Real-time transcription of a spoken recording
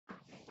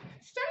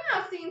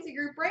CNC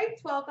group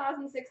break,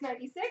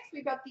 12,696.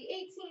 We've got the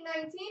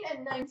 1819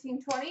 and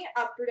 1920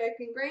 Upper Deck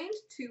Engrained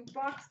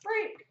 2-box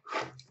break.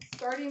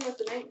 Starting with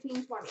the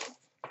 1920.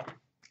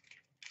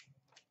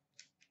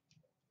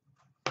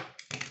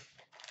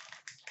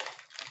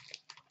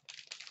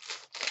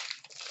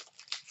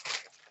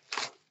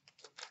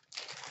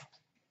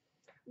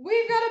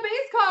 We've got a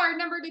base card,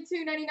 number to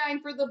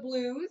 299 for the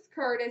Blues,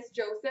 Curtis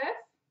Joseph.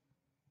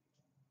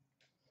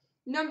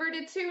 Number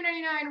to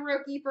 299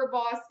 rookie for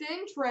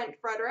Boston, Trent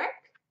Frederick.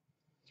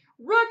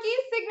 Rookie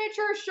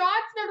signature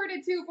shots, number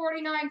to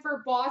 249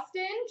 for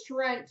Boston,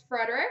 Trent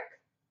Frederick.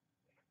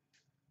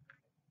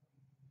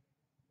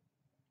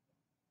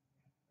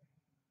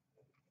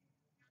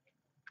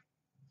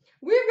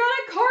 We've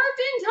got a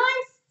carved in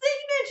time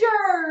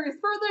signatures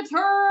for the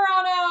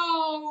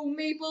Toronto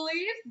Maple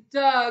Leafs,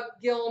 Doug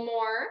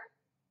Gilmour.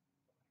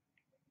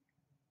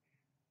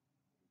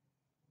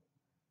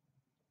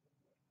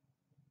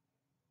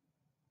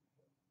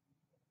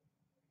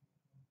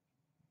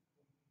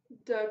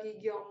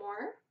 Dougie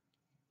Gilmour.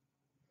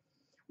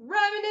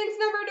 Remnants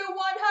number to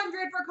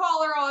 100 for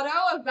Colorado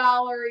of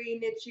Valerie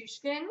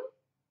Nichushkin.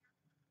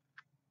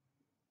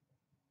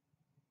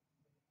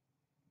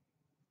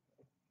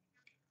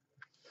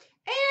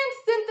 And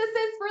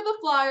synthesis for the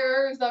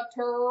Flyers of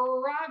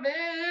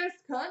Travis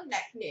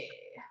Konechny.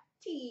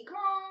 T-Con.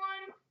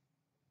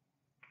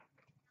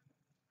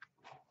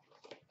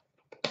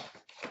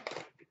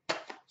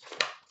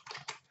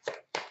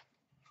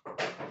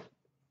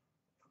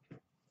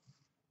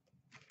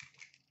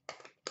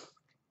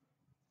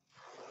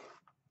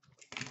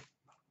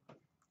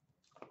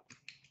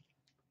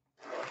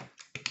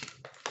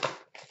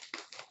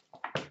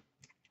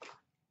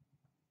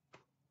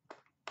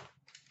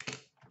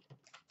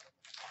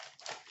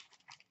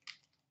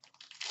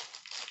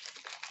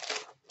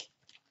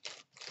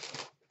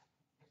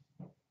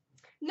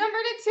 Number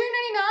to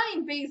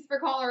 299, base for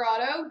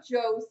Colorado,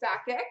 Joe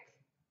Sakic.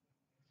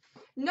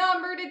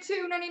 Number to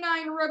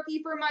 299,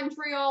 rookie for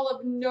Montreal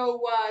of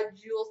Noah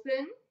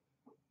Juleson.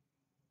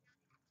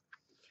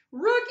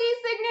 Rookie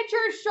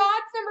signature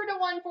shots, number to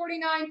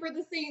 149 for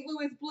the St.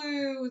 Louis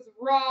Blues,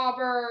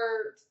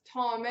 Robert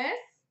Thomas.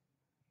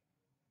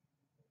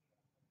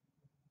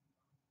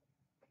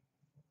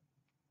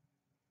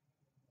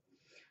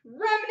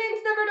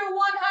 Remnants number to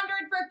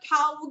 100 for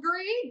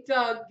Calgary,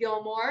 Doug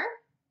Gilmour.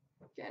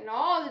 Getting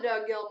all the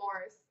Doug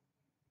Gilmours.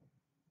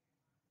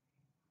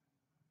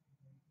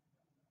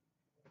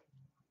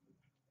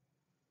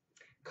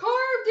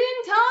 Carved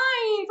in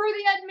time for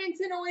the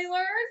Edmonton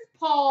Oilers,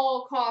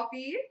 Paul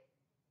Coffey.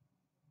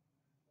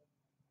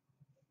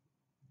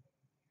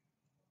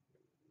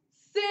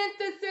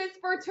 Synthesis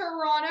for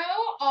Toronto,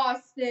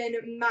 Austin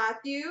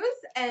Matthews.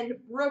 And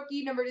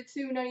rookie number to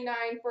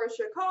 299 for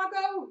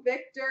Chicago,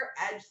 Victor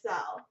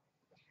Edgesell.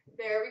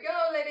 There we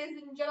go,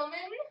 ladies and gentlemen.